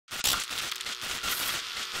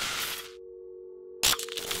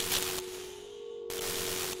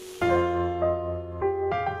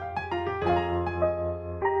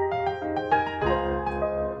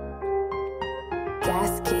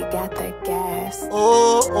Ngeniuss.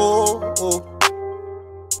 Oh, oh, oh.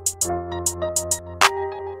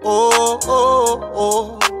 Oh,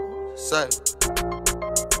 oh, oh. Say.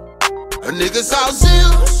 A nigga saw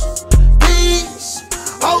zeros, peace,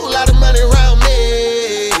 whole lot of money around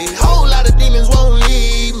me, whole lot of demons won't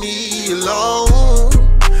leave me alone.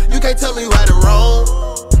 You can't tell me right or wrong,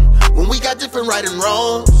 when we got different right and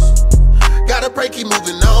wrongs. Gotta pray, keep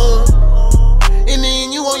moving on, and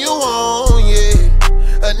then you on your own, yeah.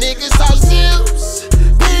 A nigga saw zeros,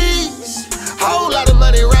 peace, whole lot of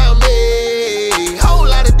money around me, whole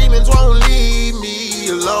lot of demons won't leave me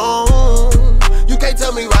alone. You can't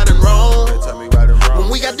tell me right and wrong, when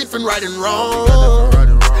we got different right and wrong.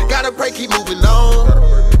 Gotta pray, keep moving on,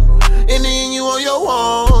 and then you on your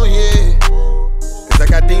own, yeah. Cause I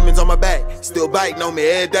got demons on my back, still biting on me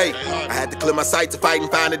every day. I had to clear my sight to fight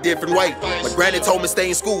and find a different way. My granny told me stay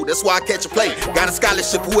in school, that's why I catch a play. Got a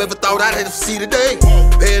scholarship, whoever thought I'd have to see the day.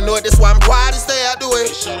 Paranoid, that's why I'm quiet and stay out the way.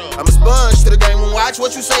 I'm a sponge to the game and watch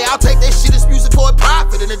what you say. I'll take that shit as music for a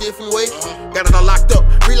profit in a different way. Got it all locked up,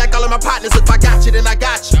 free like all of my partners. If I got you, then I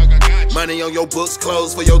got you. Money on your books,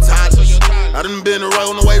 clothes for your toddlers. I done been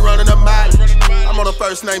around the way running up mileage. I'm on a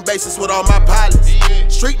first name basis with all my pilots.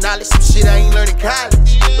 Street knowledge, some shit I ain't learned in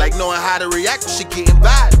college. Like knowing how to react when shit getting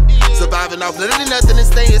violent. Surviving off literally nothing and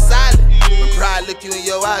staying silent. When pride look you in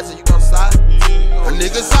your eyes and you gon' slide. A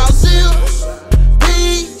nigga saw zeros,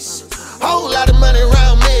 peace, whole lot of money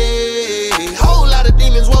around me, whole lot of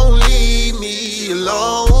demons won't leave me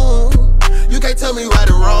alone. You can't tell me right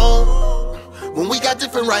or wrong, when we got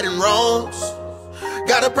different right and wrongs.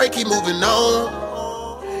 Gotta pray, keep moving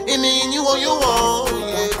on, and then you on your own,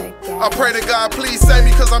 yeah. I pray to God, please save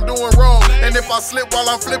me cause I'm doing wrong. And if I slip while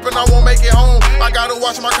I'm flipping, I won't make it home. I gotta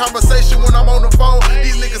watch my conversation when I'm on the phone.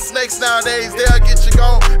 These niggas snakes nowadays, they'll get you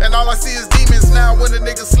gone. And all I see is demons now when the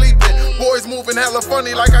nigga sleeping. Boys moving hella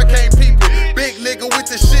funny like I can't peep it. Big nigga with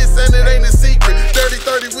the shits and it ain't a secret.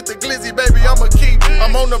 30-30 with the Glizzy, baby, I'ma keep it.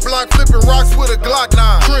 I'm on the block flipping rocks with a Glock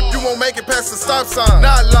 9. Trip, you won't make it past the stop sign.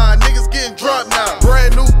 Not lying, niggas getting dropped now.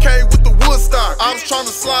 Brand new K with the Woodstock. I was trying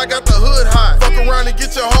to slide, got the hood hot. Fuck around and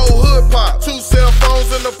get your whole hood pop. 2 cell phones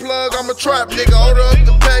in the plug, I'm a trap nigga. Order up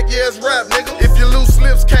the pack, yeah, it's rap, nigga. If you loose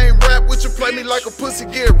lips can't rap with you, play me like a pussy,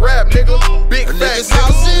 get rap, nigga. Big facts,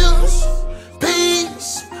 nigga.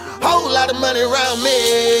 Peace, whole lot of money around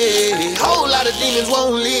me, whole lot of demons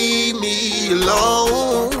won't leave me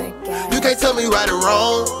alone. You can't tell me right or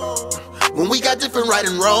wrong, when we got different right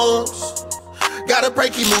and wrongs. Gotta pray,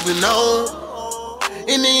 keep moving on,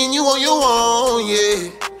 and then you on your own,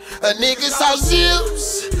 yeah. A nigga saw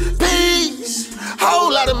zeros, peace,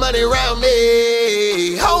 whole lot of money around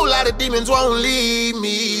me, whole lot of demons won't leave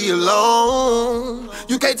me alone.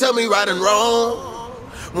 You can't tell me right and wrong,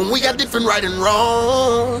 when we got different right and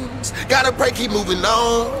wrongs. Gotta pray, keep moving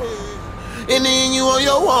on, and then you on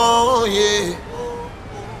your own, yeah.